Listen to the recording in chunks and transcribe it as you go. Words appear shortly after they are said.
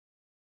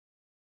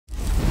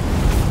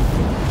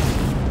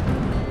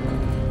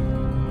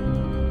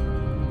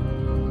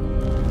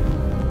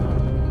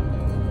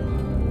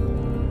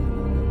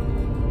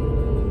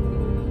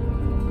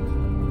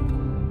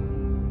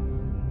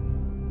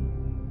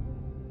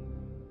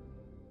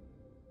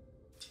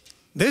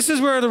This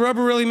is where the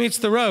rubber really meets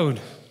the road.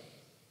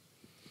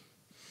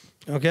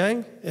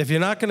 Okay? If you're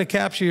not going to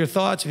capture your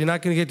thoughts, if you're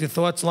not going to get your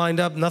thoughts lined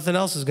up, nothing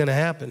else is going to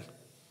happen.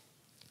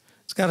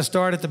 It's got to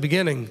start at the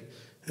beginning.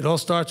 It all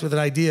starts with an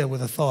idea,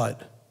 with a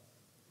thought.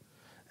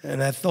 And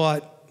that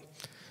thought,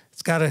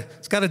 it's got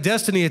a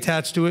destiny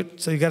attached to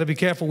it, so you got to be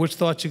careful which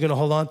thoughts you're going to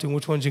hold on to and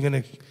which ones you're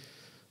going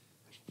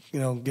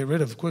to, get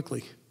rid of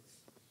quickly.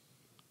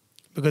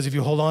 Because if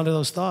you hold on to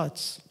those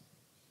thoughts,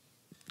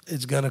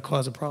 it's going to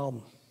cause a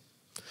problem.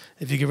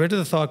 If you get rid of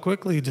the thought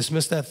quickly, you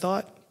dismiss that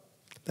thought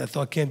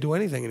can't do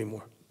anything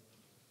anymore.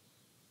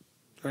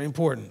 Very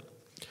important.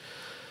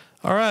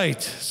 All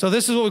right, so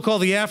this is what we call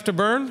the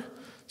afterburn.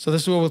 So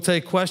this is where we'll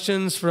take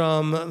questions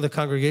from the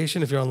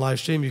congregation. If you're on live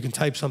stream, you can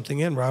type something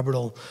in. Robert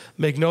will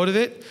make note of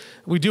it.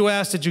 We do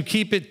ask that you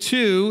keep it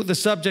to the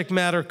subject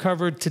matter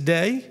covered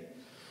today.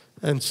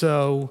 And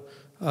so,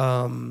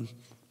 and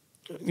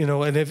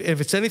if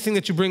it's anything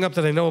that you bring up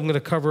that I know I'm going to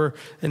cover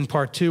in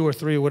part 2 or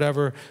 3 or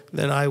whatever,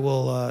 then I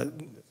will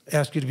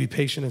ask you to be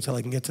patient until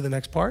I can get to the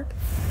next part.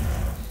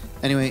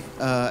 Anyway,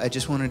 I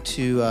just wanted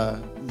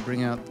to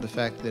bring out the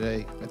fact that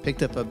I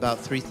picked up about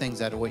 3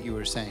 things out of what you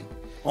were saying.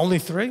 Only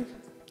 3?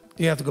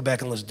 You have to go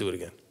back and let's do it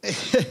again.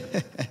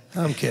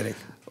 I'm kidding.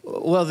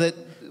 Well,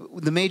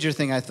 the major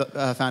thing I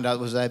found out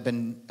was I've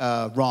been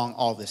wrong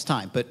all this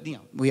time, but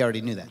we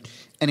already knew that.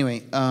 Anyway,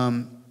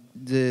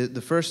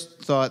 the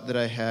first thought that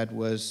I had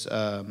was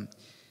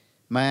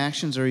my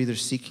actions are either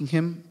seeking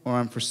him or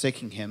I'm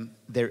forsaking him.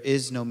 There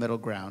is no middle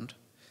ground.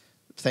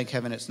 Thank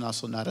heaven it's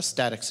also not a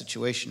static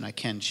situation. I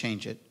can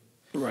change it.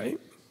 Right.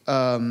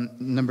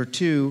 Number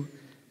 2,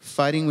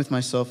 fighting with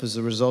myself is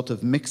a result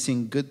of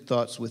mixing good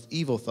thoughts with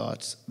evil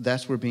thoughts.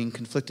 That's where being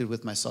conflicted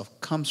with myself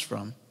comes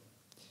from.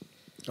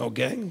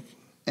 Okay.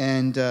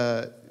 And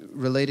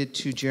related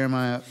to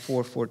Jeremiah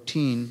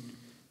 4:14,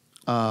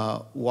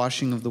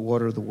 washing of the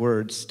water of the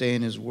word, stay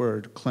in his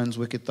word, cleanse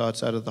wicked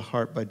thoughts out of the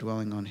heart by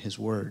dwelling on his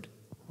word.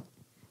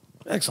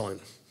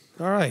 Excellent.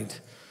 All right.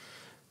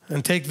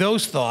 And take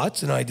those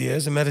thoughts and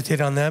ideas and meditate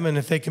on them, and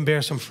if they can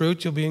bear some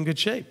fruit, you'll be in good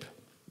shape.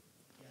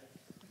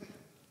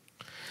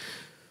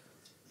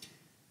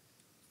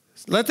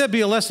 Let that be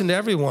a lesson to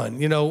everyone.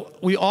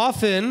 We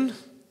often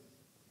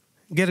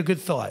get a good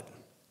thought.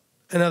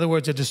 In other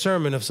words, a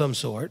discernment of some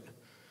sort.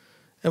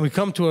 And we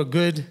come to a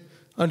good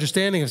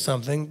understanding of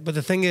something. But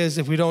the thing is,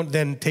 if we don't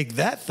then take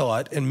that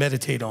thought and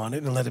meditate on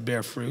it and let it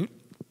bear fruit,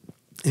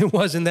 it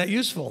wasn't that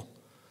useful.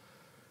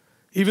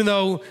 Even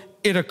though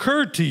it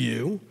occurred to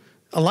you,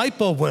 a light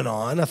bulb went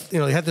on,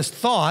 you had this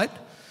thought,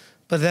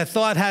 but that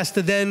thought has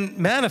to then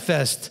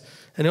manifest.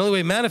 And the only way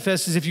it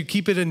manifests is if you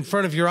keep it in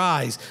front of your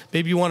eyes.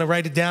 Maybe you want to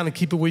write it down and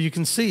keep it where you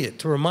can see it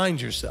to remind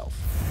yourself.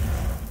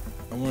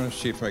 I want to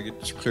see if I get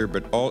this clear,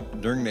 but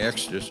during the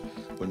Exodus,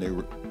 when they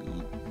were,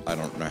 I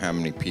don't know how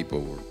many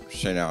people were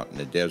sent out in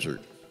the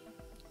desert,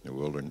 the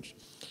wilderness.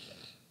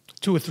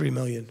 2 or 3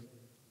 million.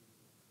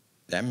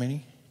 That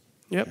many?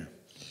 Yep.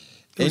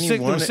 Yeah. Any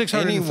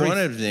one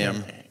of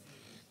them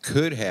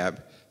could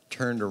have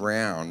turned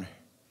around,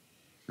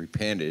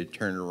 repented,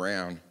 turned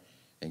around,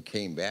 and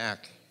came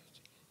back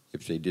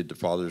if they did the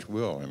Father's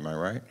will. Am I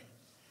right?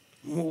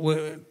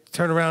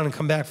 Turn around and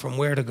come back from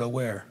where to go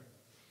where?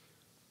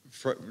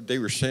 They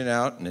were sent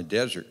out in the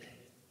desert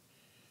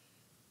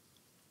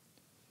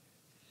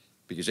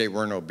because they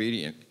weren't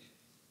obedient.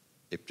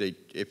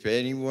 If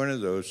any one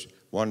of those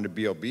wanted to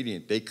be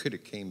obedient, they could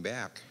have came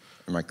back.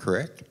 Am I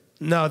correct?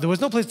 No, there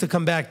was no place to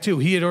come back to.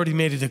 He had already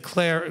made a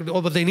declare.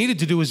 All what they needed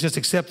to do was just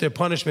accept their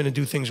punishment and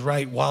do things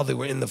right while they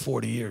were in the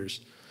 40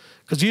 years.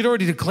 Because he had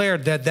already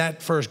declared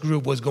that first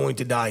group was going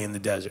to die in the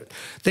desert.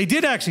 They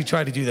did actually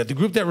try to do that. The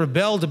group that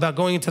rebelled about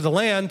going into the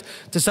land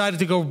decided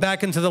to go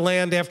back into the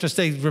land after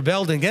they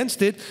rebelled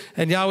against it.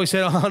 And Yahweh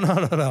said, oh,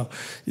 no.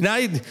 Now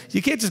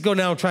you can't just go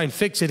now and try and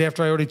fix it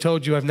after I already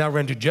told you I've now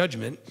rendered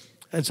judgment.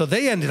 And so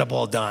they ended up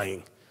all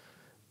dying,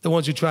 the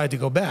ones who tried to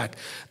go back.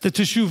 The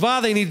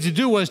teshuvah they needed to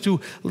do was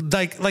to,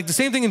 like the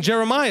same thing in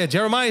Jeremiah.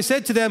 Jeremiah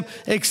said to them,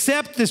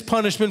 accept this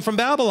punishment from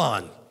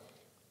Babylon.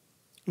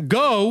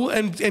 Go,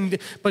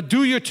 but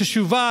do your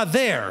teshuvah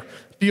there.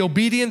 Be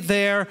obedient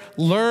there.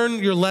 Learn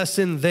your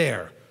lesson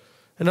there.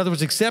 In other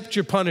words, accept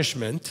your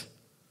punishment,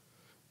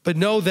 but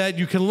know that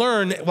you can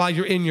learn while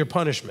you're in your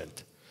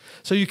punishment.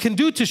 So you can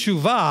do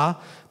teshuvah,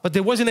 but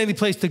there wasn't any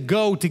place to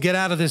go to get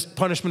out of this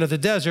punishment of the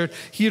desert.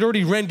 He had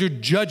already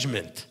rendered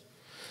judgment.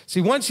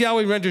 See, once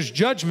Yahweh renders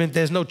judgment,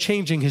 there's no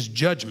changing his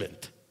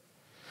judgment.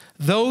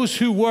 Those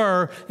who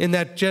were in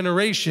that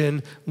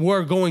generation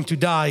were going to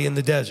die in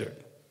the desert.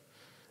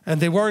 And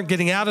they weren't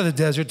getting out of the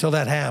desert till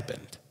that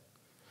happened.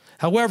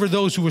 However,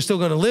 those who were still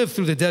going to live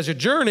through the desert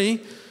journey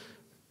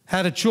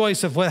had a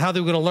choice of how they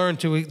were going to learn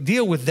to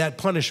deal with that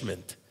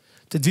punishment,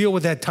 to deal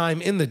with that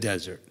time in the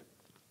desert.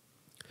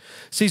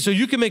 See, so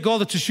you can make all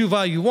the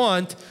teshuvah you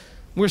want,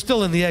 we're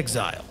still in the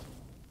exile.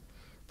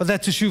 But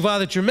that teshuvah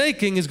that you're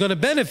making is going to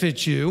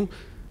benefit you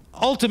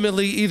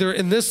ultimately either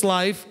in this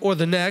life or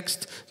the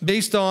next,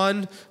 based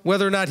on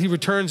whether or not he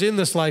returns in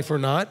this life or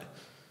not.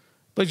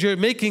 But you're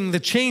making the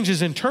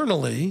changes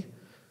internally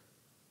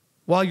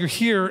while you're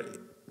here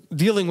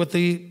dealing with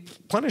the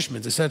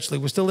punishment, essentially.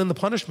 We're still in the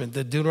punishment,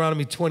 the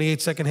Deuteronomy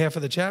 28, second half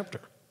of the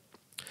chapter.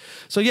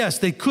 So yes,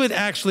 they could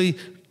actually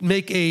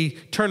make a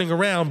turning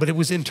around, but it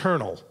was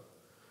internal.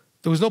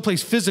 There was no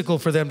place physical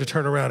for them to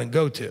turn around and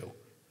go to,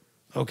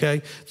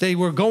 okay? They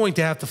were going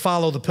to have to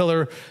follow the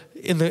pillar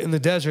in the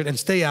desert and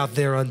stay out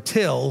there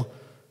until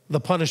the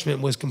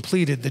punishment was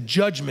completed. The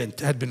judgment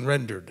had been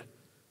rendered.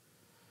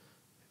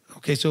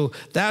 Okay, so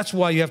that's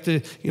why you have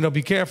to,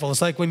 be careful.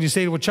 It's like when you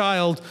say to a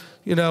child,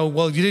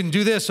 well, you didn't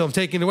do this, so I'm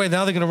taking it away.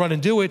 Now they're going to run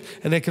and do it,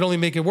 and they can only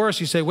make it worse.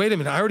 You say, wait a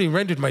minute, I already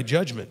rendered my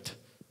judgment.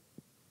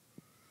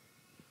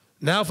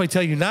 Now if I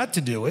tell you not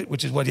to do it,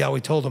 which is what Yahweh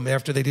told them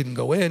after they didn't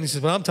go in, he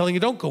says, well, I'm telling you,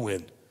 don't go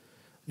in.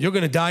 You're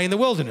going to die in the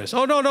wilderness.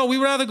 Oh, no, we'd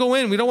rather go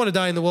in. We don't want to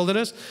die in the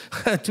wilderness.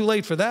 Too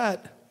late for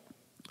that.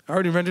 I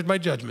already rendered my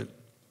judgment.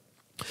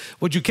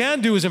 What you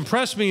can do is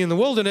impress me in the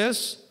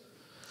wilderness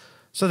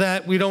so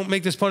that we don't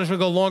make this punishment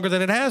go longer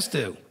than it has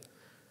to,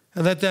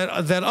 and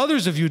that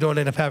others of you don't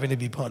end up having to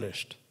be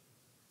punished.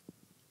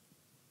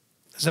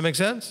 Does that make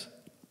sense?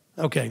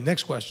 Okay,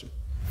 next question.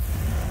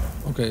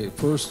 Okay,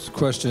 first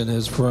question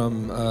is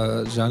from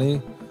Johnny.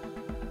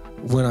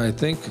 When I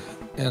think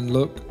and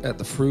look at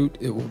the fruit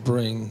it will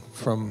bring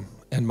from,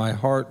 and my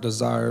heart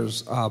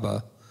desires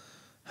Abba,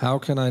 how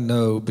can I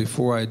know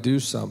before I do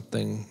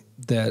something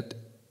that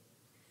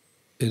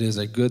it is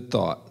a good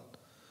thought?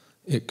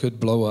 It could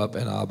blow up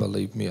and Abba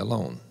leave me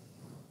alone.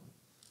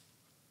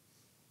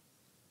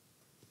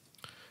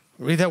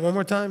 Read that one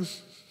more time.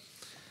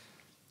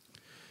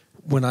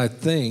 When I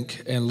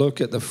think and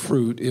look at the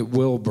fruit it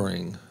will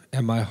bring,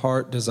 and my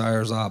heart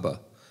desires Abba,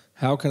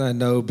 how can I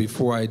know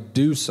before I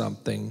do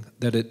something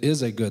that it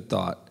is a good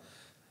thought?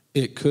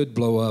 It could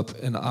blow up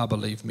and Abba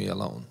leave me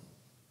alone.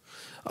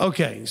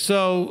 Okay,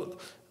 so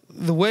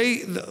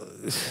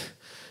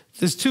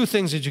there's two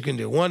things that you can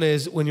do. One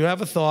is when you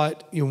have a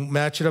thought, you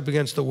match it up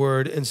against the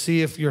word and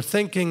see if your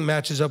thinking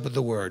matches up with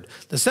the word.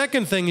 The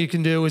second thing you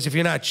can do is if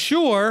you're not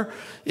sure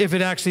if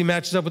it actually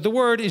matches up with the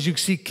word is you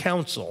seek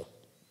counsel.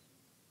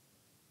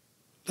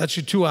 That's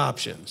your two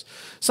options.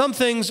 Some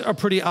things are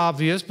pretty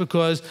obvious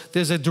because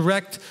there's a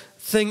direct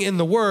thing in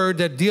the word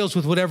that deals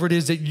with whatever it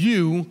is that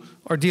you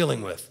are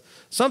dealing with.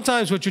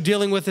 Sometimes what you're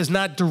dealing with is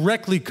not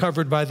directly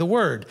covered by the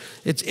word.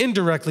 It's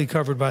indirectly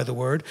covered by the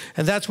word,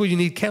 and that's where you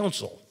need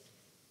counsel.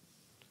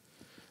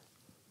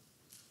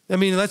 I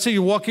mean, let's say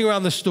you're walking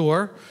around the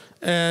store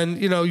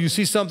and, you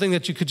see something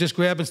that you could just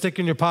grab and stick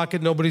in your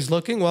pocket, nobody's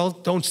looking. Well,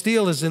 don't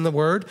steal is in the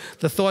word.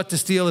 The thought to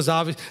steal is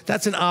obvious.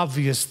 That's an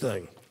obvious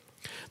thing.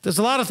 There's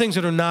a lot of things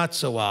that are not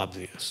so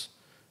obvious,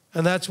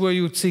 and that's where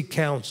you would seek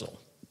counsel.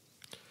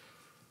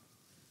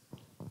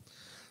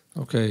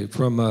 Okay,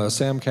 from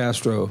Sam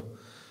Castro.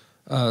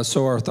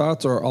 So our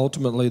thoughts are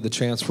ultimately the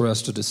chance for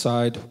us to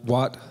decide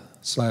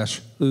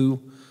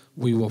what/who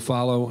we will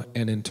follow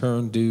and in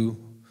turn do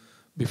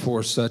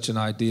before such an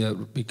idea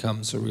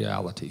becomes a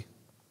reality.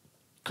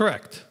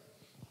 Correct.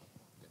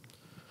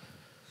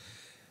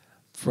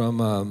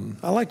 From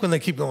I like when they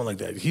keep going like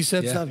that. He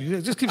said stuff.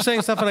 You just keep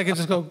saying stuff, and I can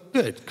just go,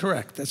 good,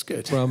 correct, that's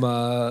good. From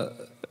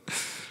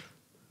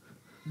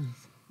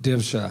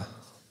Divsha.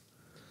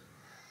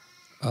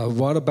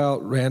 What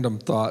about random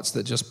thoughts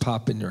that just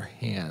pop in your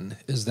hand?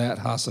 Is that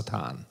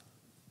Hasatan?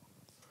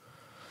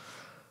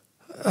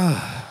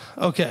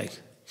 Okay.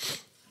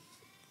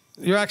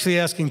 You're actually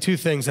asking two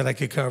things that I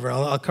could cover.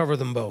 I'll cover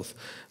them both.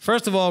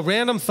 First of all,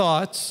 random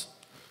thoughts,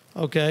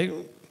 okay,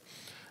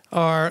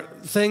 are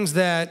things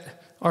that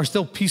are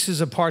still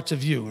pieces of parts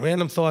of you.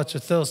 Random thoughts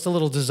are still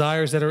little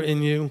desires that are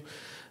in you.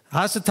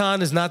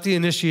 Hasatan is not the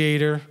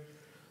initiator.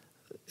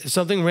 If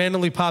something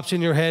randomly pops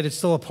in your head, it's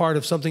still a part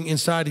of something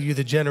inside of you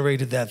that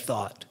generated that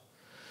thought.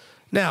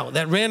 Now,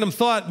 that random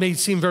thought may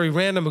seem very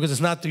random because it's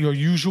not your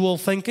usual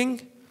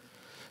thinking.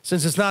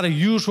 Since it's not a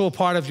usual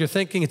part of your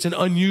thinking, it's an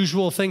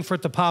unusual thing for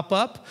it to pop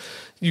up.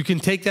 You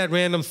can take that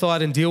random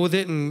thought and deal with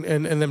it and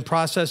then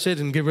process it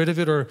and get rid of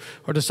it or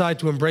decide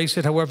to embrace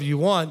it however you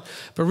want.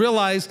 But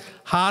realize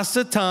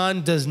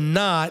Hasatan does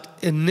not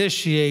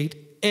initiate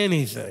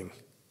anything.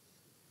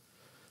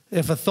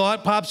 If a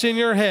thought pops in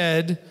your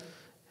head,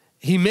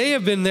 he may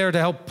have been there to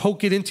help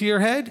poke it into your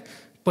head,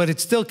 but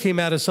it still came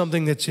out of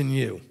something that's in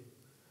you.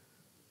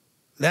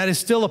 That is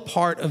still a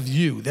part of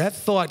you. That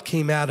thought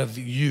came out of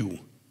you.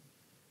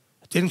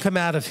 It didn't come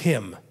out of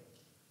him.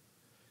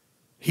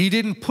 He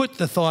didn't put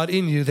the thought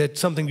in you that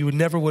something you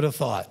never would have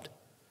thought.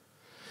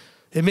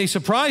 It may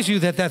surprise you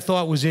that that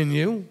thought was in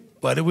you,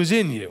 but it was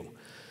in you.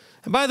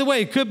 And by the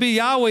way, it could be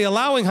Yahweh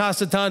allowing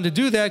Hasatan to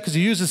do that because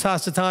he uses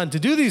Hasatan to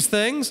do these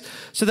things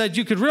so that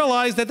you could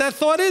realize that that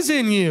thought is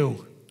in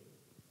you.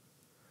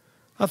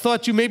 A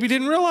thought you maybe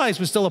didn't realize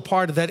was still a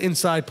part of that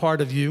inside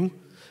part of you.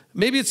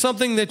 Maybe it's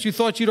something that you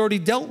thought you'd already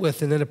dealt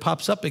with and then it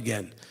pops up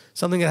again.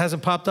 Something that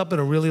hasn't popped up in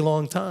a really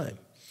long time.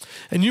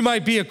 And you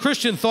might be, a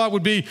Christian thought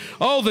would be,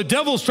 oh, the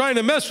devil's trying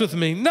to mess with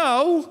me.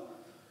 No.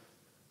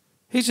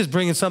 He's just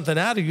bringing something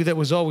out of you that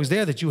was always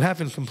there that you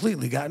haven't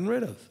completely gotten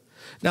rid of.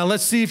 Now,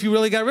 let's see if you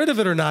really got rid of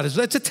it or not. It's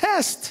a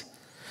test.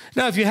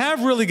 Now, if you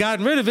have really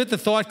gotten rid of it, the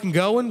thought can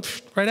go and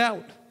right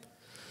out.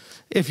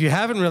 If you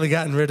haven't really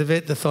gotten rid of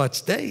it, the thought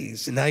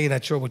stays. And now you're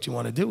not sure what you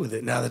want to do with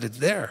it now that it's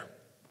there.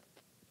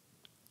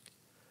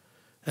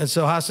 And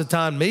so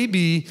Hasatan may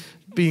be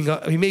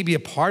he may be a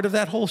part of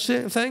that whole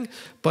thing,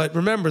 but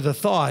remember, the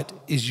thought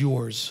is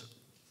yours.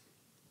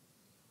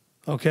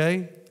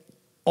 Okay?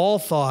 All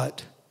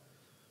thought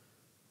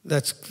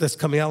that's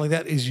coming out like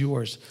that is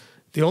yours.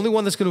 The only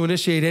one that's going to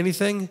initiate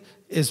anything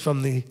is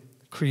from the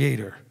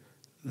Creator.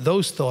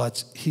 Those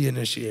thoughts he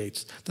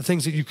initiates. The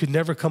things that you could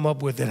never come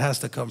up with, it has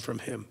to come from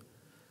him.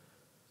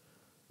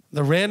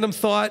 The random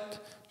thought,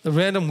 the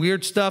random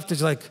weird stuff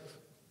that's like,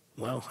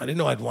 well, I didn't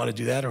know I'd want to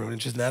do that or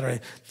interested in that. Or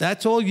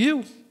that's all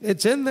you.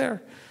 It's in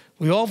there.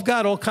 We all have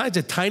got all kinds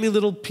of tiny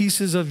little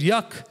pieces of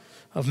yuck,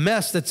 of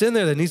mess that's in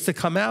there that needs to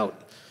come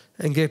out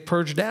and get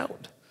purged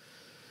out.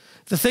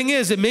 The thing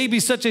is, it may be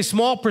such a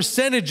small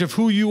percentage of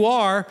who you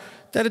are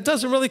that it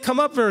doesn't really come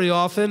up very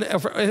often,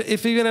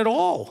 if even at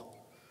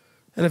all.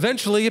 And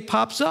eventually it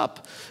pops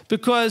up.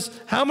 Because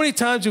how many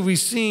times have we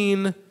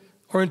seen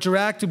or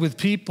interacted with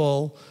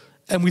people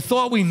and we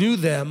thought we knew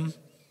them,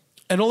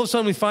 and all of a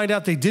sudden we find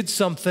out they did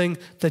something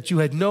that you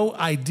had no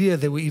idea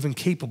they were even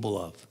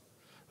capable of?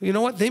 You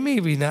know what? They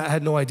maybe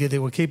had no idea they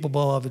were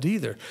capable of it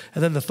either.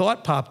 And then the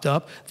thought popped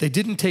up, they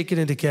didn't take it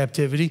into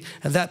captivity,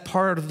 and that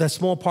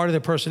small part of their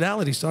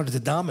personality started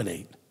to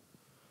dominate.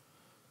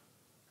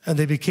 And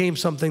they became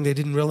something they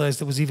didn't realize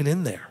that was even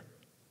in there.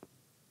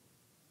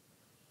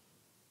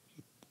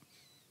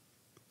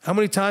 How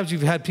many times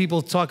you've had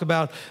people talk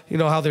about,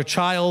 how their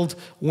child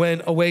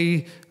went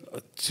away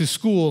to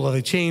school, or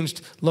they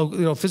changed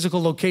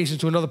physical locations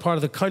to another part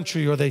of the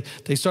country, or they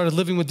started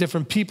living with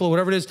different people, or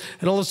whatever it is,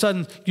 and all of a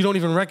sudden you don't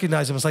even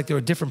recognize them. It's like they're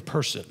a different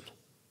person.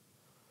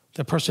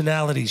 Their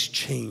personalities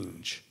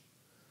change.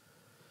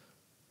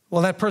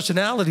 Well, that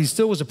personality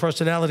still was a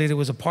personality that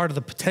was a part of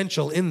the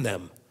potential in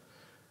them.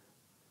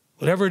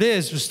 Whatever it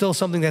is was still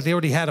something that they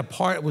already had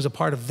it was a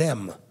part of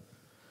them.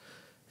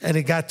 And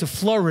it got to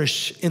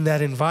flourish in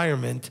that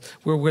environment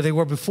where they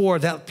were before,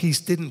 that piece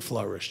didn't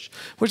flourish.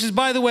 Which is,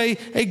 by the way,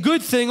 a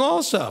good thing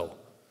also.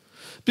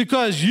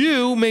 Because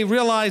you may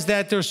realize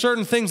that there are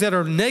certain things that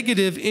are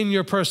negative in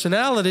your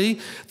personality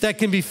that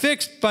can be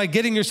fixed by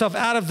getting yourself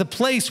out of the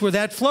place where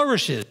that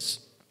flourishes.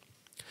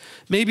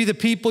 Maybe the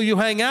people you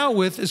hang out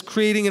with is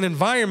creating an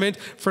environment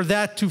for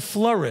that to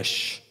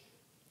flourish.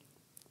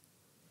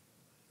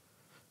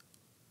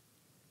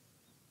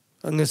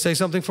 I'm going to say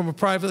something from a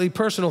privately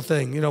personal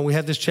thing. We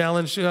had this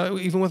challenge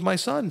even with my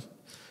son.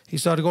 He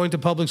started going to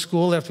public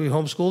school after we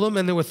homeschooled him,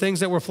 and there were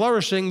things that were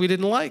flourishing we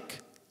didn't like.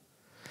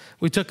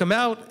 We took him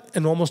out,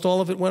 and almost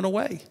all of it went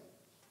away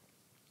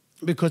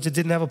because it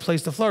didn't have a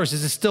place to flourish.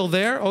 Is it still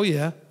there? Oh,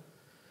 yeah.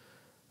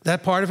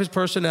 That part of his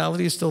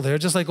personality is still there.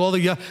 Just like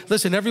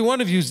listen, every one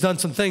of you has done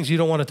some things you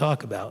don't want to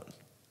talk about.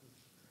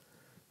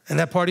 And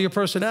that part of your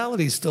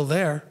personality is still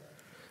there,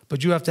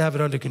 but you have to have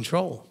it under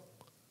control.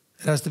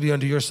 It has to be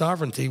under your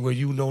sovereignty where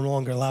you no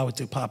longer allow it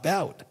to pop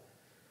out.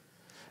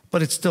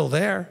 But it's still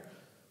there.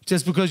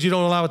 Just because you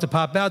don't allow it to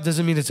pop out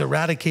doesn't mean it's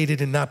eradicated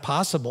and not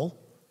possible.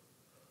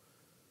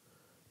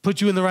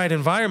 Put you in the right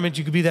environment,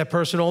 you could be that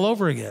person all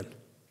over again.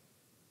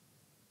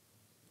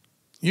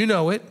 You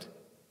know it.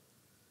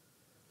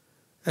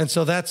 And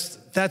so so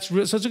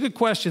it's a good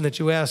question that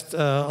you asked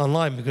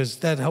online, because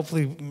that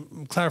hopefully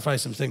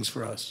clarifies some things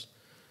for us.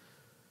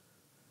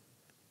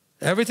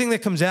 Everything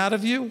that comes out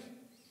of you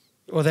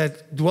or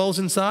that dwells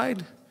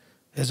inside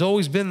has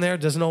always been there,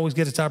 doesn't always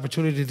get its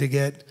opportunity to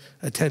get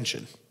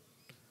attention.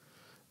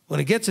 When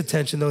it gets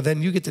attention, though,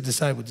 then you get to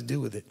decide what to do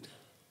with it.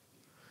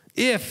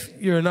 If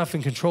you're enough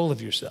in control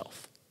of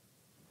yourself,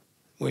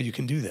 where you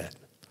can do that.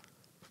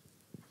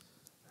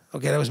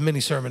 Okay, that was mini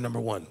sermon number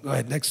 1. Go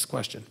ahead, next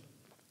question.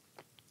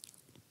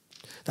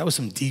 That was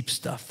some deep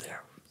stuff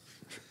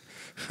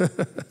there.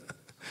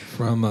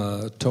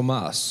 From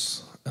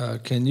Tomas,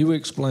 can you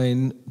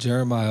explain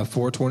Jeremiah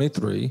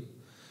 4:23?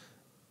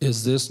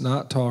 Is this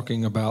not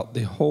talking about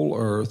the whole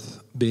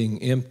earth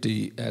being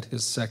empty at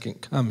his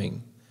second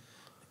coming?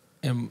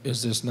 And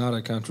is this not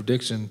a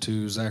contradiction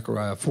to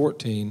Zechariah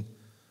 14?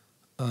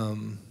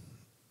 And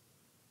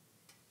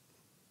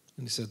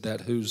he said that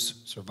whose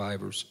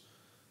survivors?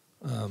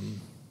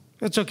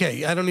 It's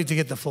okay. I don't need to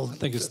get the full. I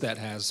think it's that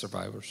has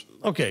survivors.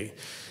 Okay.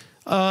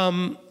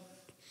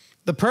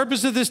 The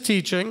purpose of this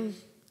teaching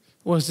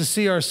was to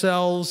see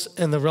ourselves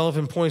and the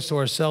relevant points to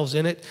ourselves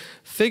in it.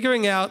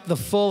 Figuring out the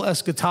full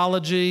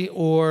eschatology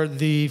or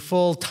the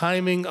full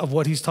timing of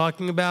what he's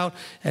talking about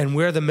and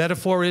where the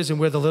metaphor is and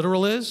where the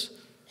literal is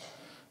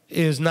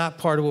not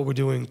part of what we're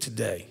doing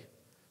today.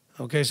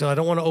 Okay, so I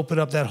don't want to open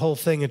up that whole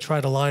thing and try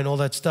to line all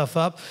that stuff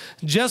up.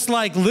 Just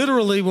like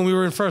literally when we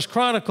were in 1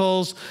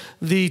 Chronicles,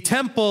 the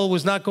temple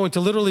was not going to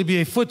literally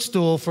be a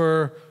footstool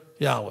for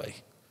Yahweh,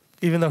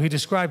 even though he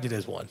described it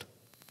as one.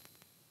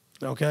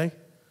 Okay?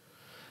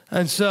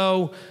 And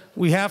so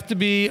we have to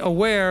be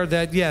aware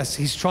that, yes,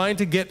 he's trying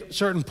to get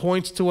certain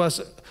points to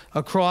us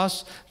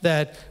across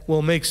that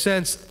will make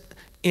sense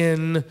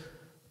in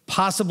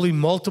possibly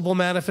multiple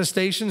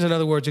manifestations. In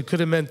other words, it could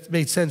have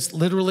made sense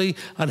literally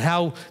on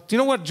how, do you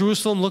know what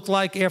Jerusalem looked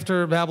like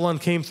after Babylon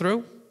came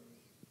through?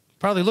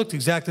 Probably looked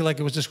exactly like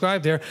it was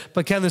described there.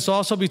 But can this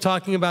also be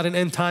talking about an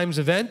end times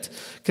event?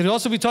 Can it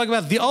also be talking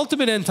about the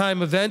ultimate end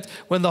time event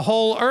when the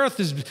whole earth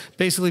is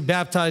basically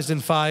baptized in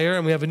fire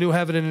and we have a new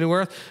heaven and a new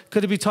earth?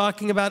 Could it be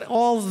talking about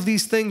all of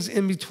these things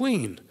in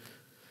between?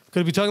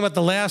 Could it be talking about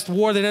the last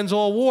war that ends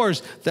all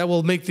wars that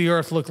will make the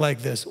earth look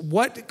like this?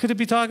 What could it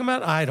be talking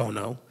about? I don't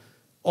know.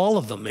 All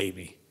of them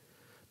maybe.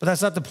 But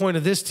that's not the point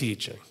of this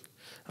teaching.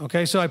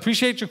 Okay, so I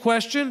appreciate your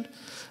question.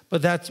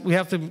 But we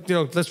have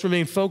to, let's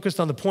remain focused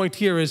on the point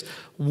here is,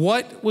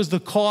 what was the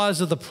cause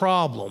of the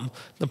problem?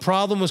 The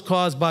problem was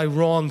caused by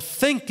wrong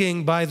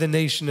thinking by the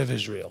nation of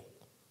Israel.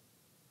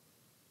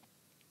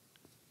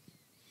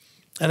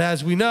 And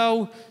as we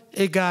know,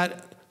 it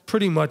got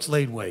pretty much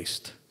laid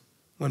waste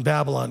when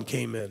Babylon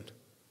came in.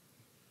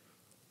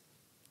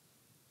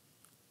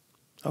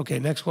 Okay,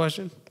 next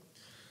question.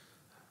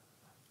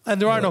 And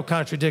there are no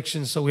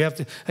contradictions, so we have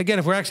to, again,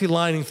 if we're actually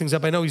lining things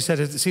up, I know you said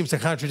it seems to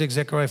contradict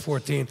Zechariah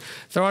 14.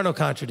 There are no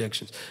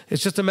contradictions.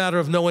 It's just a matter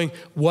of knowing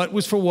what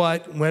was for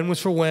what, when was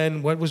for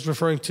when, what was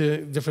referring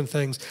to different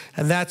things.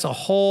 And that's a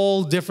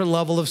whole different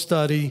level of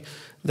study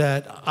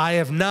that I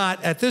have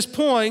not, at this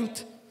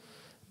point,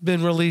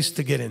 been released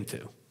to get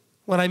into.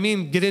 When I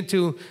mean get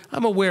into,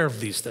 I'm aware of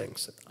these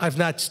things. I've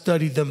not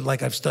studied them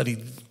like I've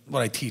studied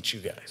what I teach you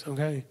guys,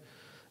 okay?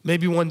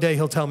 Maybe one day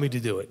he'll tell me to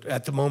do it.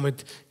 At the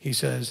moment, he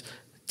says,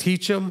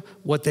 teach them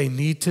what they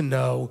need to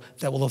know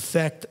that will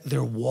affect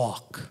their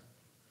walk.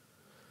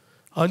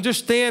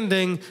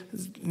 Understanding,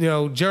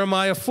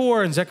 Jeremiah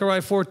 4 and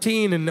Zechariah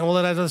 14 and all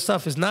that other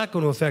stuff is not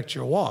going to affect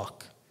your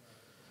walk.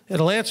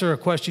 It'll answer a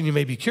question you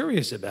may be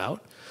curious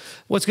about.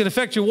 What's going to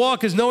affect your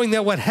walk is knowing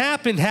that what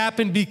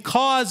happened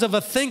because of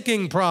a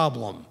thinking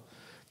problem.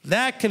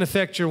 That can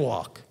affect your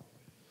walk.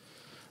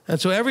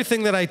 And so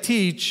everything that I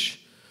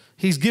teach,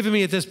 he's given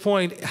me at this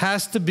point,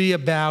 has to be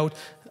about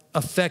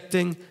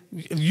affecting.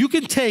 You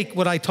can take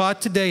what I taught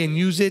today and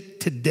use it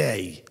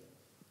today.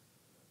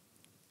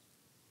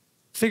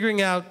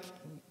 Figuring out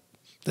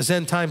this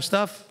end time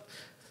stuff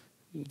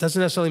doesn't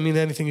necessarily mean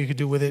anything you could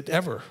do with it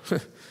ever.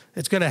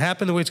 It's going to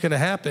happen the way it's going to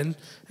happen,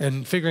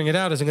 and figuring it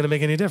out isn't going to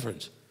make any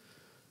difference.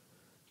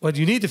 What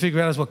you need to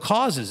figure out is what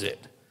causes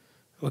it.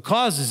 What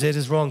causes it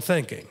is wrong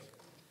thinking.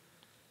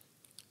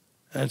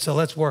 And so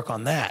let's work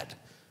on that,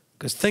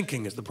 because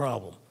thinking is the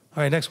problem.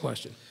 All right, next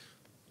question.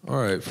 All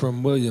right,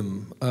 from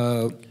William.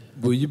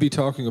 Will you be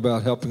talking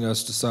about helping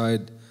us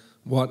decide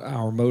what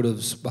our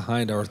motives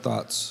behind our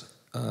thoughts,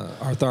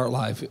 our thought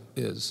life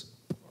is?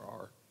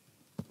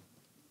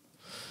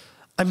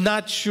 I'm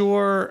not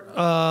sure.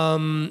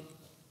 I'm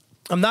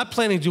not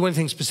planning to do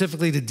anything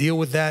specifically to deal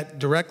with that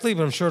directly,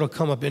 but I'm sure it'll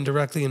come up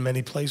indirectly in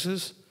many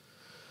places.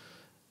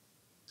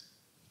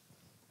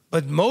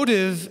 But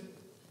motive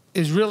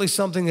is really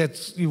something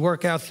that you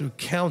work out through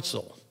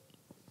counsel.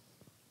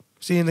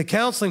 See, in the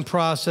counseling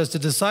process, the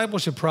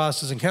discipleship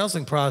process and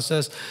counseling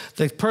process,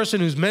 the person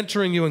who's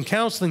mentoring you and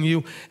counseling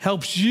you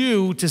helps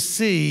you to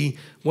see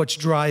what's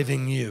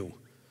driving you.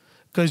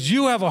 Because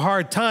you have a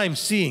hard time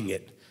seeing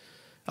it.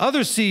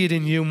 Others see it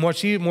in you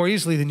much more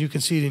easily than you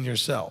can see it in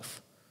yourself.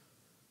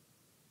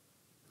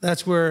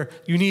 That's where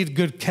you need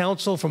good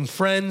counsel from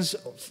friends.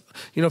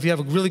 If you have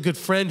a really good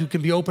friend who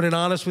can be open and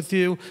honest with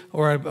you,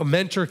 or a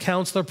mentor,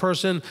 counselor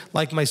person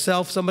like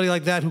myself, somebody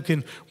like that who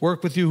can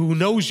work with you, who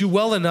knows you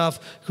well enough,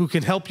 who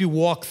can help you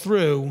walk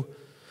through.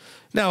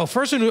 Now, a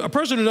person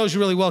who knows you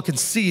really well can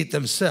see it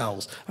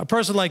themselves. A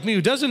person like me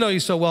who doesn't know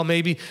you so well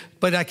maybe,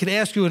 but I can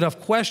ask you enough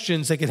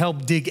questions that can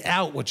help dig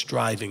out what's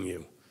driving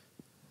you.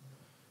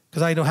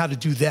 Because I know how to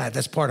do that.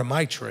 That's part of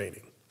my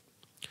training.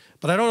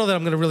 But I don't know that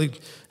I'm going to really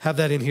have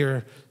that in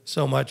here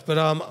so much, but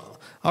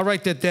I'll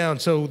write that down.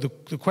 So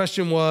the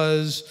question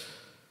was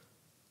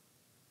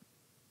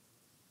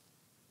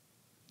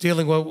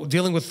dealing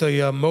with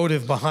the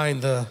motive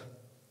behind the...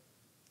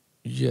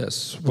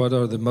 Yes, what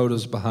are the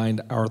motives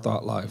behind our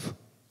thought life?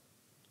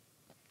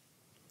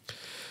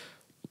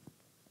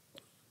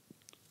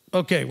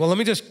 Okay, well, let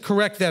me just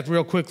correct that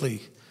real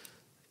quickly.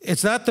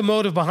 It's not the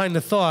motive behind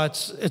the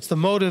thoughts, it's the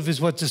motive is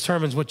what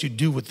determines what you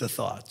do with the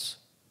thoughts.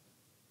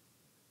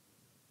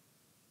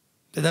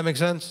 Did that make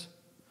sense?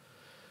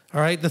 All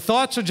right, the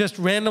thoughts are just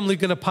randomly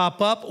going to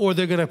pop up, or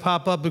they're going to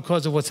pop up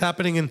because of what's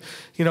happening. And,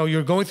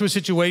 you're going through a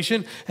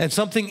situation and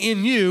something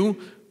in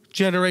you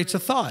generates a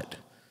thought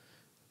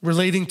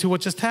relating to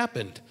what just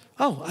happened.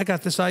 Oh, I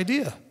got this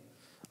idea.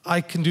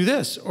 I can do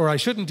this, or I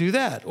shouldn't do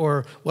that,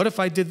 or what if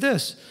I did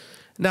this?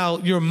 Now,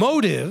 your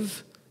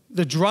motive,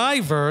 the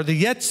driver,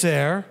 the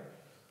yetzer,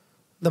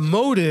 the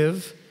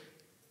motive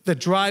that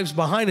drives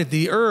behind it,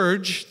 the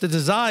urge, the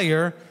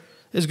desire,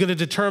 is going to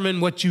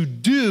determine what you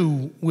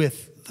do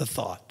with the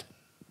thought.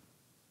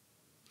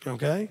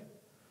 Okay?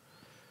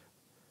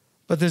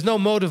 But there's no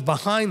motive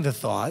behind the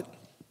thought.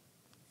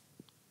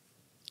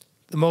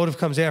 The motive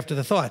comes after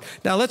the thought.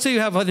 Now, let's say you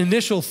have an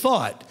initial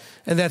thought,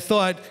 and that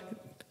thought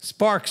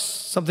sparks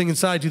something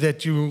inside you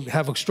that you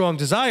have a strong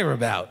desire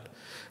about.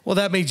 well,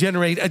 that may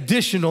generate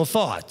additional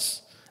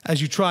thoughts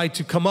as you try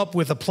to come up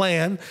with a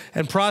plan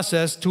and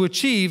process to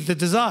achieve the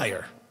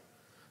desire,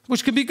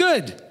 which could be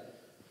good.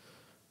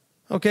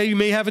 Okay, you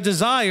may have a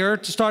desire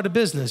to start a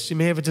business. You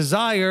may have a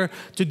desire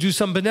to do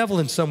some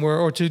benevolence somewhere,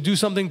 or to do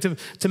something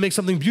to make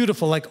something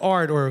beautiful like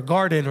art or a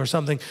garden or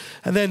something.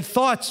 And then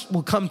thoughts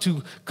will come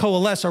to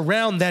coalesce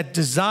around that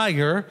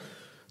desire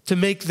to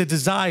make the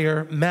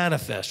desire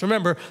manifest.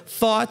 Remember,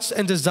 thoughts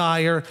and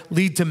desire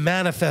lead to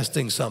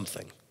manifesting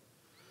something.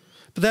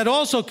 But that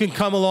also can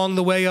come along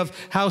the way of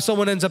how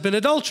someone ends up in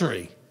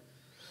adultery.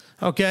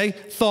 Okay,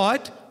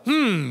 thought,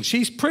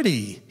 she's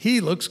pretty. He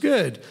looks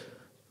good.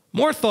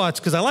 More thoughts,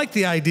 because I like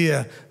the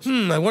idea.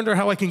 I wonder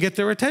how I can get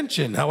their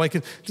attention.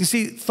 You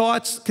see,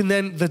 thoughts can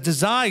then, the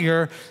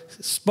desire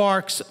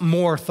sparks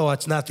more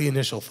thoughts, not the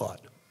initial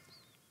thought.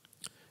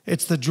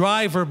 It's the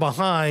driver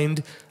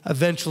behind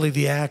eventually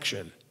the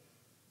action.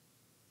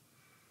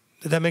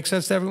 Did that make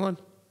sense to everyone?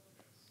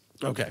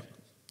 Okay.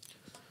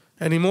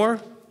 Any more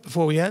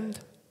before we end?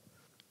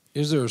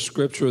 Is there a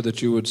scripture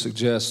that you would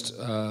suggest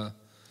to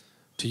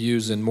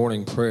use in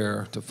morning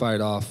prayer to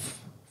fight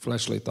off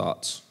fleshly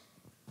thoughts?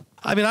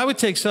 I mean, I would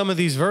take some of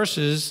these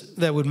verses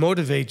that would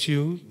motivate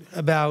you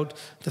about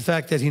the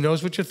fact that he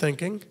knows what you're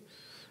thinking.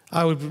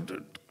 I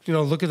would,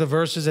 look at the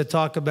verses that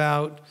talk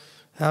about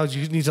how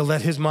you need to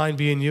let his mind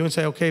be in you and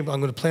say, okay, I'm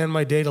going to plan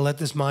my day to let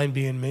this mind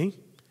be in me.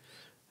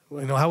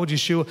 How would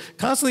Yeshua,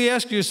 constantly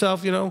ask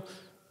yourself,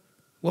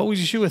 what would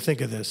Yeshua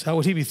think of this? How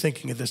would he be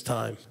thinking at this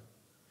time?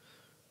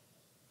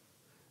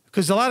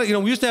 Because a lot of,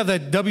 we used to have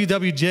that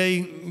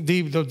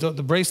WWJD,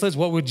 the bracelets,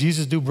 what would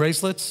Jesus do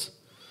bracelets?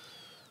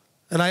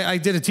 And I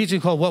did a teaching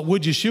called What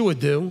Would Yeshua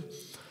Do?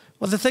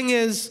 Well, the thing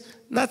is,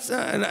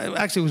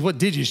 actually it was what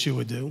did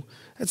Yeshua do?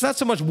 It's not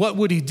so much what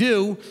would he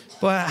do,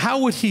 but how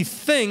would he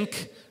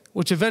think,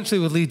 which eventually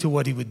would lead to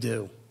what he would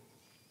do.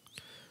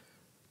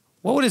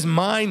 What would his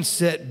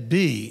mindset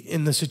be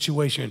in the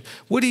situation?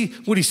 Would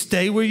he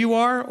stay where you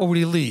are, or would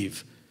he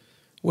leave?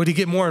 Would he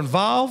get more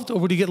involved, or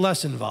would he get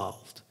less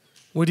involved?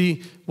 What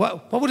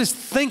would his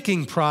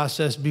thinking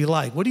process be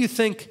like? What do you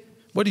think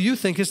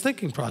his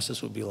thinking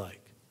process would be like?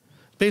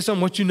 Based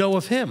on what you know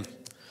of him.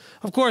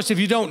 Of course, if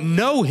you don't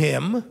know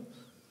him,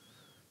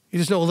 you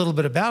just know a little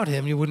bit about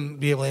him, you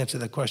wouldn't be able to answer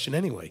that question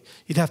anyway.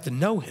 You'd have to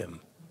know him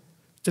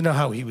to know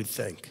how he would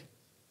think.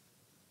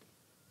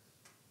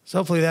 So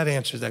hopefully that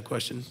answers that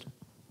question.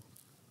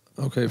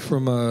 Okay,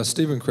 from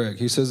Stephen Craig,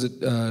 he says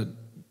that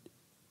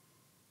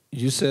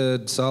you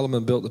said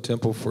Solomon built the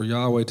temple for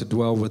Yahweh to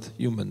dwell with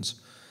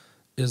humans.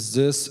 Is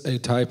this a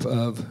type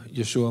of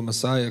Yeshua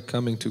Messiah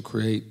coming to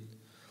create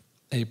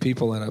a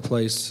people and a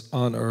place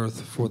on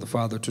earth for the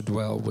Father to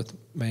dwell with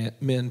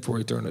men for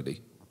eternity?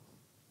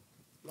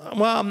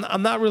 Well,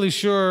 I'm not really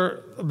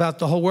sure about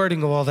the whole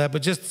wording of all that,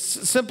 but just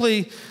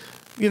simply,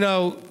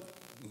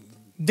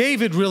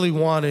 David really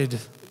wanted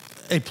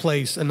a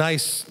place, a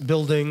nice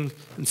building,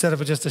 instead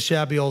of just a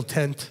shabby old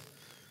tent.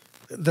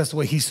 That's the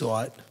way he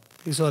saw it.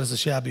 He saw it as a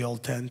shabby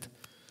old tent.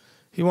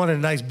 He wanted a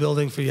nice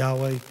building for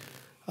Yahweh.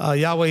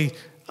 Yahweh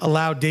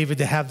allowed David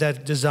to have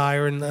that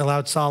desire and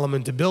allowed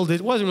Solomon to build it.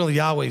 It wasn't really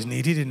Yahweh's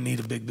need. He didn't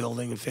need a big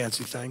building and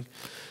fancy thing.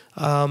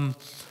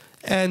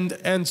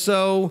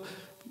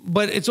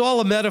 But it's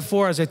all a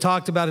metaphor, as I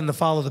talked about in the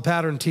Follow the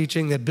Pattern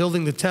teaching, that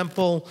building the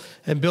temple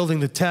and building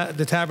the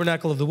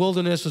tabernacle of the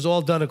wilderness was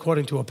all done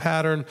according to a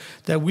pattern,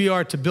 that we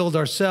are to build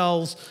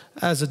ourselves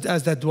as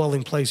that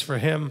dwelling place for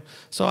him.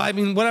 So, I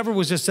mean, whatever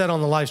was just said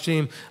on the live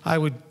stream, I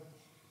would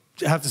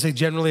have to say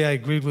generally I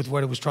agreed with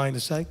what it was trying to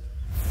say.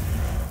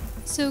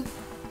 So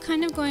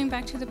kind of going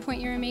back to the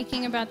point you were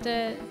making about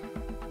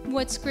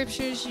what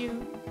scriptures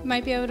you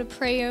might be able to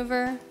pray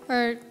over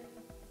or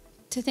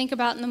to think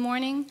about in the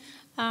morning,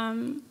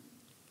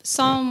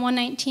 Psalm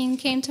 119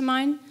 came to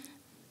mind.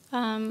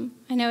 I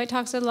know it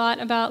talks a lot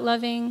about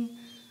loving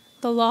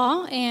the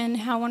law and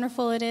how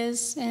wonderful it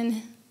is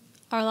in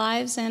our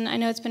lives, and I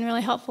know it's been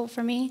really helpful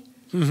for me.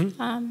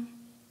 Mm-hmm.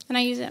 And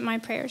I use it in my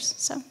prayers,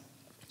 so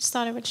just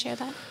thought I would share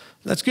that.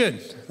 That's good.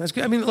 That's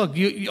good. I mean, look,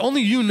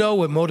 only you know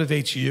what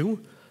motivates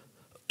you.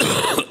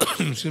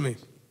 Excuse me.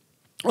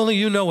 Only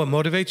you know what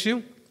motivates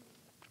you.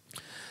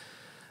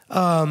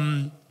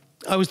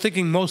 I was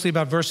thinking mostly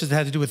about verses that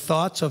had to do with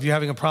thoughts. So if you're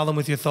having a problem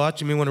with your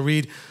thoughts, you may want to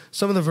read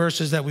some of the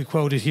verses that we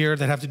quoted here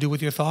that have to do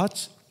with your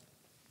thoughts.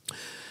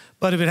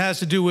 But if it has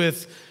to do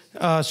with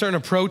a certain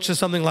approach to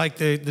something like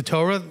the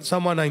Torah,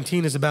 Psalm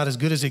 119 is about as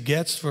good as it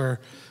gets for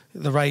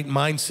the right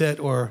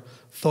mindset or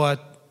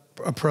thought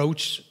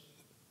approach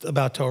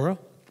about Torah.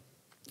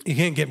 You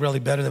can't get really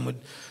better than what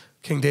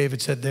King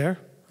David said there.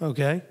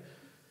 Okay.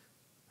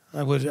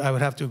 I would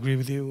have to agree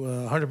with you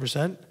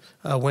 100%.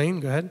 Wayne,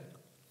 go ahead.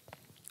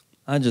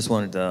 I just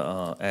wanted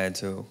to add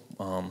to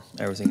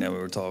everything that we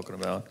were talking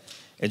about.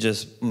 It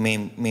just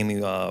made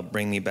me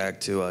bring me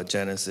back to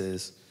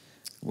Genesis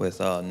with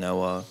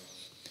Noah.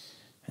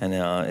 And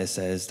it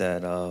says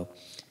that,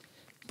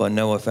 but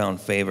Noah found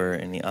favor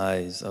in the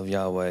eyes of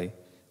Yahweh.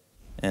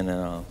 And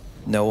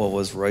Noah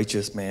was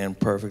righteous man,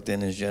 perfect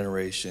in his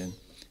generation.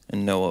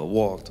 And Noah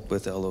walked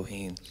with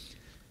Elohim.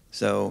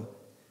 So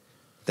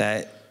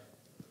that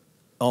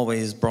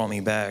always brought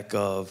me back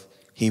of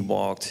he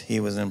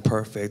was in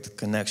perfect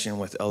connection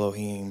with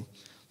Elohim,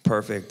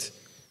 perfect,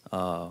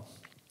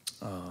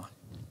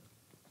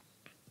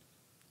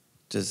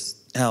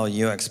 just how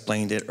you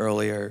explained it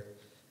earlier.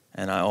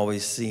 And I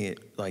always see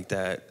it like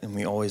that. And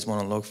we always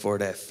want to look for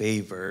that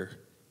favor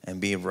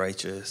and be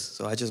righteous.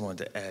 So I just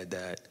wanted to add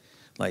that.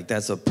 Like,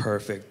 that's a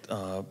perfect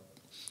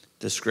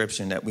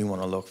description that we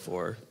want to look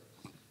for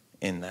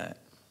in that.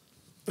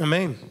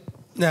 Amen.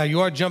 Now, you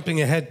are jumping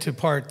ahead to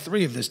part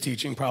 3 of this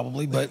teaching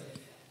probably, but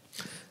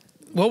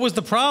what was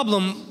the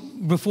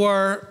problem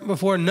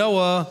before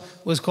Noah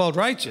was called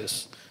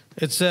righteous?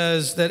 It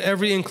says that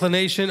every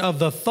inclination of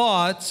the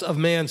thoughts of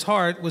man's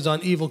heart was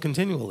on evil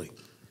continually.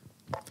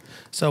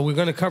 So we're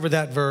going to cover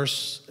that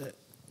verse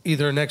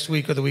either next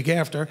week or the week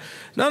after.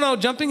 No,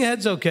 jumping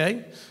ahead's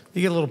okay.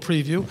 You get a little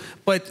preview.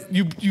 But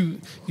you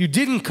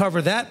didn't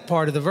cover that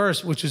part of the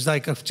verse, which is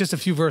like just a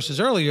few verses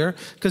earlier,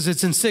 because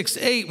it's in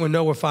 6:8 where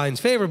Noah finds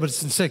favor, but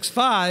it's in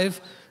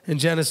 6:5 in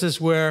Genesis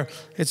where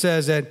it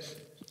says that,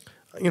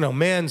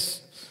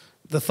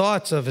 the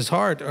thoughts of his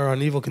heart are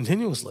on evil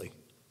continuously.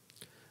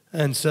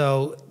 And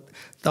so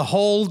the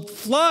whole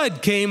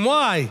flood came,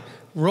 why?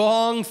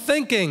 Wrong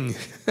thinking.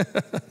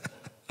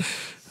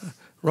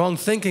 Wrong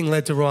thinking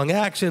led to wrong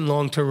action,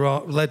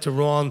 led to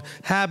wrong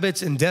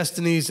habits and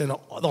destinies, and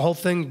the whole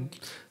thing,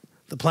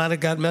 the planet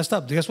got messed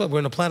up. Guess what? We're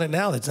in a planet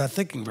now that's not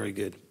thinking very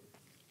good.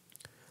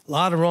 A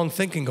lot of wrong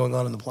thinking going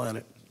on in the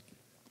planet.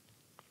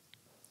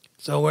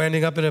 So we're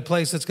ending up in a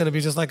place that's going to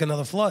be just like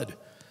another flood.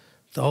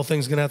 The whole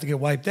thing's going to have to get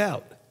wiped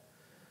out.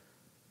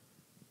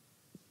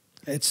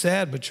 It's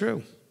sad, but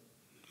true.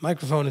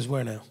 Microphone is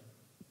where now?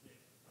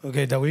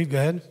 Okay, Daweed, go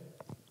ahead.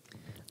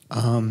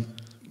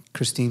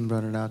 Christine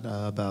brought it out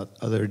about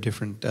other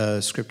different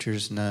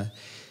scriptures, and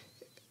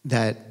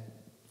that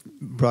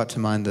brought to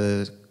mind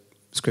the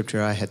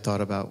scripture I had thought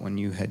about when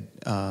you had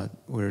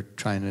were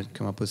trying to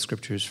come up with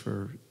scriptures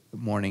for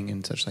mourning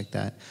and such like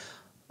that.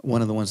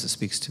 One of the ones that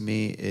speaks to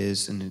me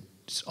is, and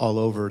it's all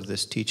over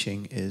this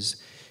teaching, is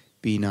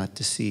be not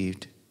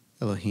deceived.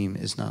 Elohim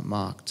is not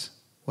mocked.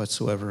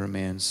 Whatsoever a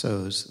man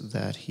sows,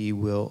 that he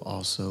will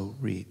also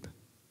reap.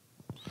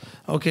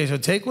 Okay, so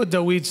take what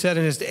Daweed said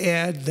and just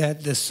add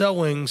that the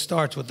sowing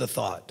starts with the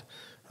thought.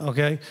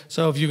 Okay,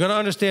 so if you're going to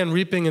understand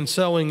reaping and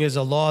sowing is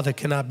a law that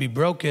cannot be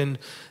broken,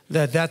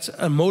 that's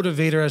a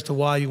motivator as to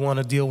why you want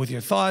to deal with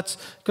your thoughts,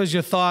 because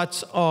your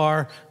thoughts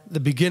are the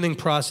beginning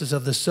process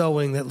of the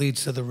sowing that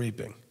leads to the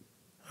reaping.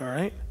 All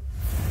right?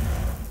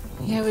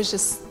 Yeah, I was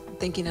just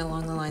thinking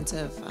along the lines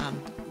of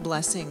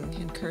blessing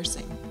and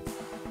cursing,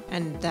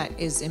 and that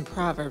is in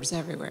Proverbs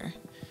everywhere.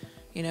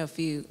 If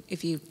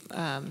you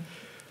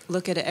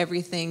look at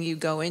everything you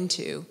go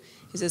into,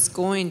 is this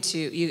going to,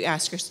 you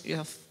ask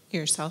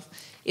yourself,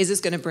 is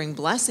this going to bring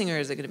blessing or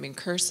is it going to bring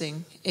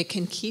cursing? It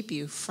can keep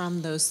you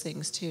from those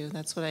things too.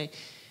 That's what I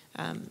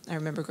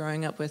remember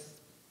growing up with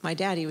my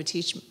dad. He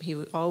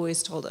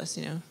always told us,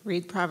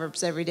 read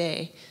Proverbs every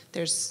day.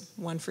 There's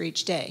one for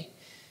each day.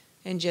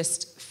 And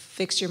just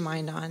fix your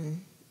mind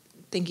on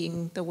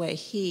thinking the way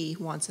he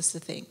wants us to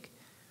think.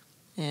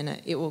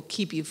 And it will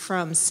keep you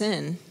from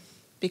sin,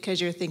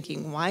 because you're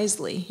thinking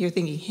wisely. You're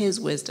thinking his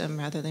wisdom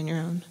rather than your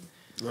own.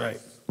 Right.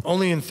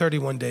 Only in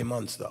 31-day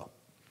months, though.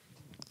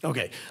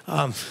 Okay.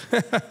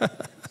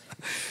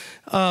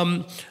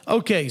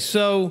 Okay,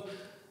 so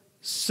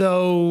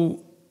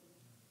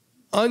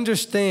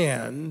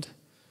understand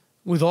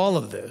with all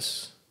of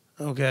this,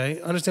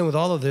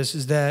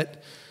 is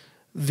that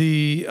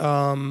the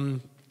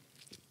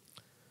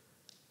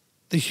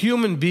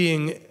human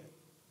being,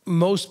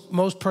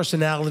 most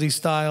personality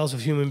styles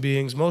of human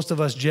beings, most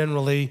of us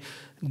generally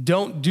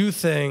don't do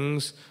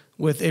things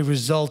with a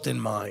result in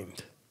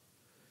mind.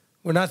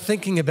 We're not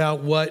thinking about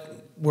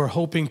what we're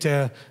hoping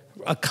to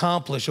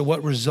accomplish or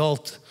what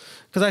result.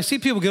 Because I see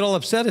people get all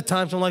upset at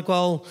times. I'm like,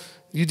 well,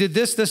 you did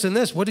this, this, and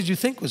this. What did you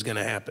think was going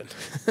to happen?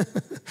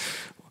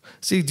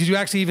 See, did you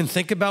actually even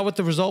think about what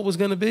the result was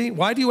going to be?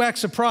 Why do you act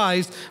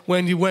surprised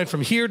when you went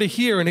from here to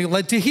here and it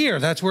led to here?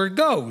 That's where it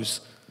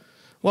goes.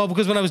 Well,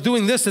 because when I was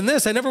doing this and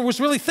this, I never was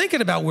really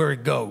thinking about where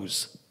it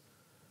goes.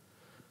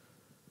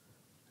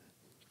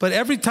 But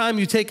every time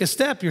you take a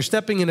step, you're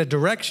stepping in a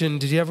direction.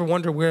 Did you ever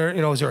wonder where,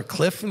 is there a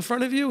cliff in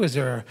front of you? Is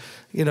there,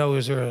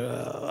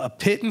 a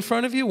pit in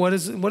front of you? What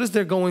is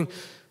there going,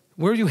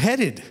 where are you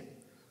headed?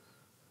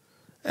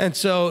 And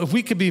so if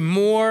we could be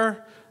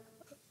more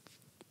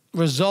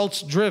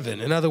results driven,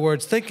 in other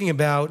words, thinking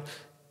about,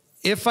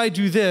 if I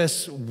do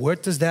this,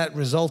 what does that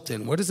result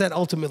in? Where does that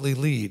ultimately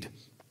lead?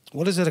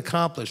 What does it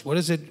accomplish? What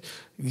does it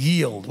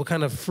yield? What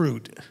kind of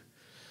fruit?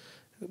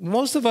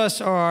 Most of us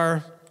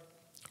are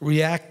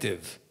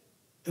reactive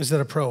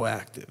instead of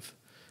proactive.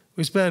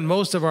 We spend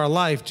most of our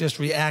life just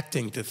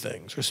reacting to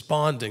things,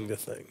 responding to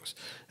things,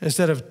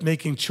 instead of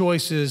making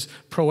choices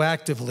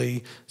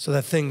proactively so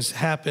that things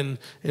happen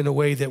in a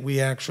way that we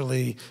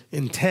actually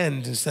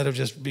intend, instead of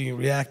just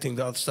reacting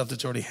to stuff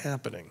that's already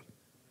happening.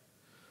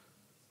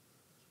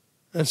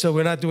 And so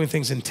we're not doing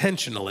things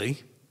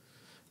intentionally.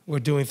 We're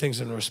doing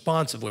things in a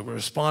responsive way. We're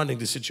responding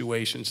to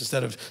situations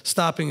instead of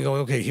stopping and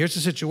going, okay, here's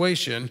the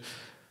situation.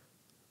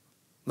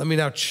 Let me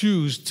now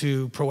choose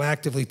to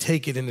proactively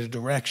take it in a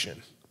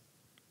direction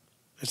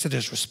instead of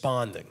just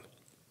responding.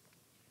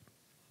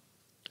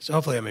 So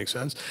hopefully that makes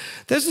sense.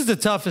 This is the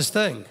toughest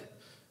thing,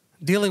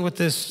 dealing with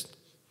this,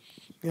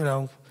 you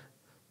know,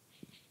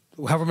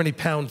 however many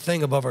pound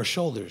thing above our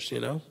shoulders, you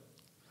know?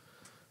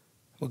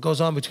 What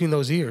goes on between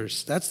those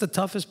ears. That's the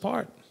toughest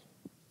part.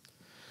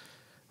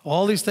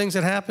 All these things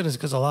that happen is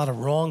because of a lot of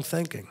wrong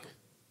thinking.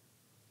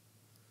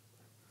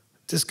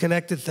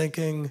 Disconnected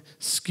thinking,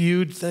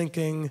 skewed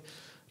thinking,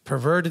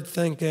 perverted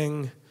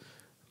thinking,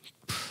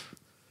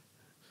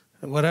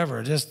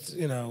 whatever, just,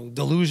 you know,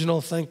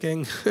 delusional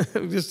thinking,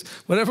 just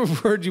whatever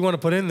word you want to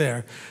put in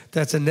there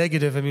that's a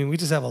negative. I mean, we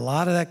just have a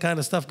lot of that kind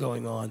of stuff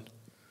going on.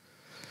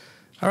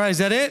 All right, is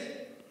that it?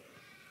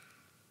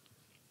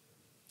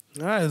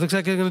 All right, it looks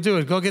like you're going to do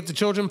it. Go get the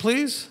children,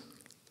 please.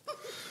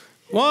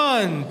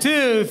 1,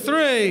 2, 3.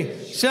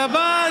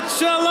 Shabbat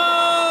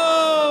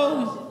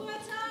Shalom.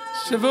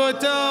 Shavua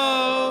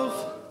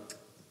Tov.